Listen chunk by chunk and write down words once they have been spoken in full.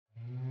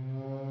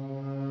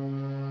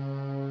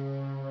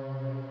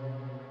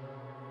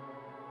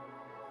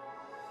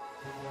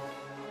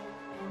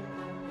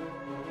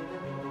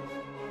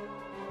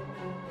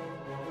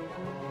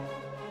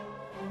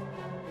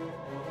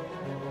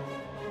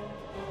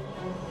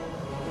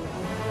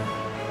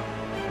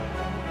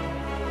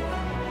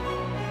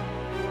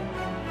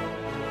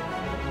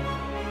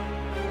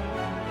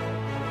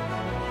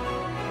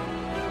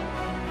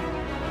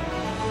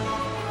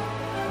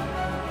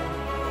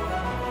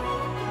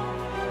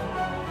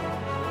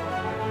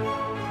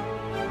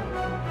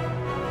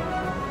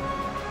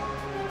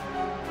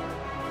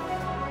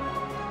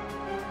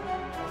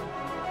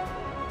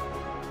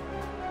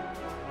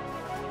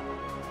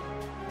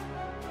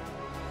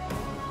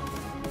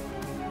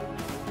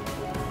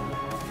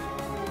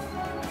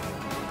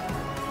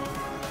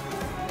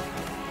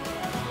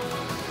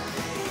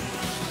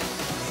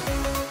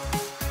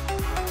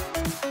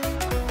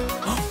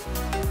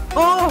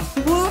Oh,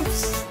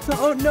 whoops!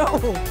 Oh no!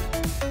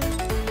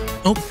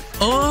 Oh,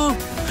 oh!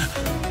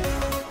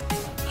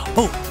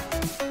 Oh!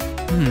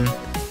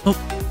 Oh,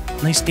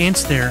 nice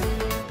dance there.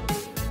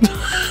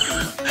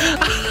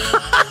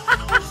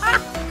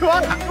 Come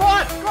on, come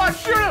on, come on,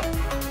 shoot him!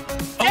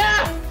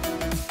 Yeah!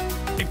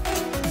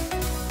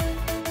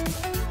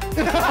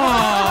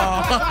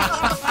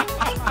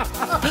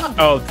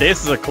 Oh,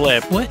 this is a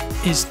clip. What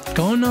is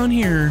going on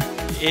here?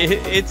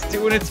 It's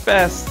doing its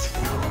best.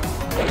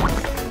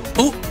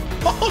 Oh!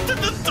 Oh, did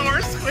the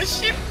door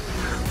squish you?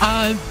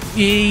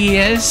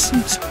 Yes.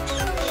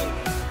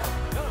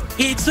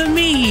 It's a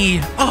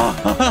me! Oh!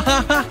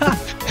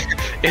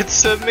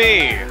 It's a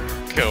me,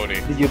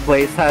 Coney. Did you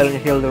play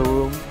Silent Hill The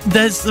Room?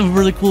 That's a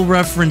really cool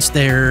reference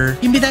there.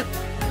 Give me that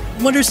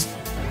Wonder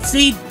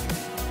Seed.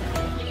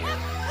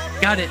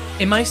 Got it.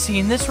 Am I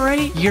seeing this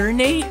right?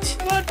 Urinate?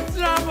 What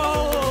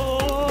trouble?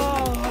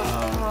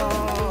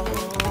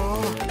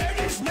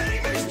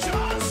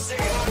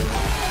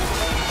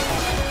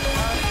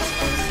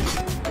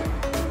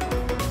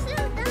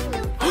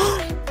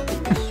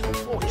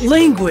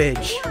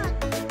 Language.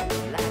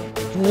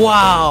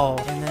 Wow.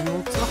 And then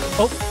we'll talk.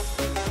 Oh,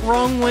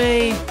 wrong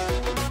way.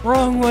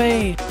 Wrong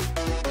way.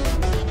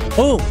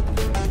 Oh.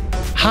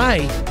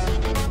 Hi.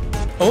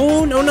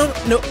 Oh, no, no,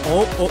 no.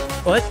 Oh,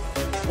 what?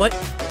 What?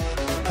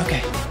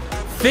 Okay.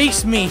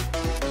 Face me.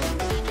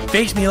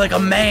 Face me like a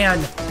man.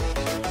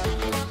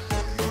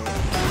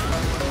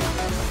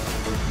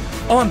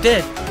 Oh, I'm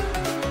dead.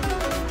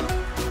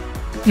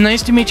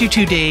 Nice to meet you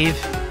too, Dave.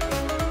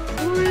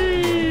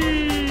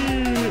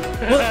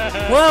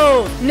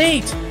 Whoa,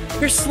 Nate,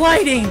 you're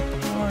sliding.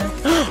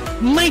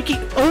 Lanky.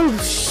 Oh,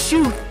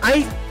 shoot.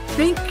 I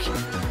think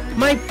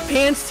my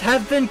pants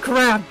have been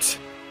cramped.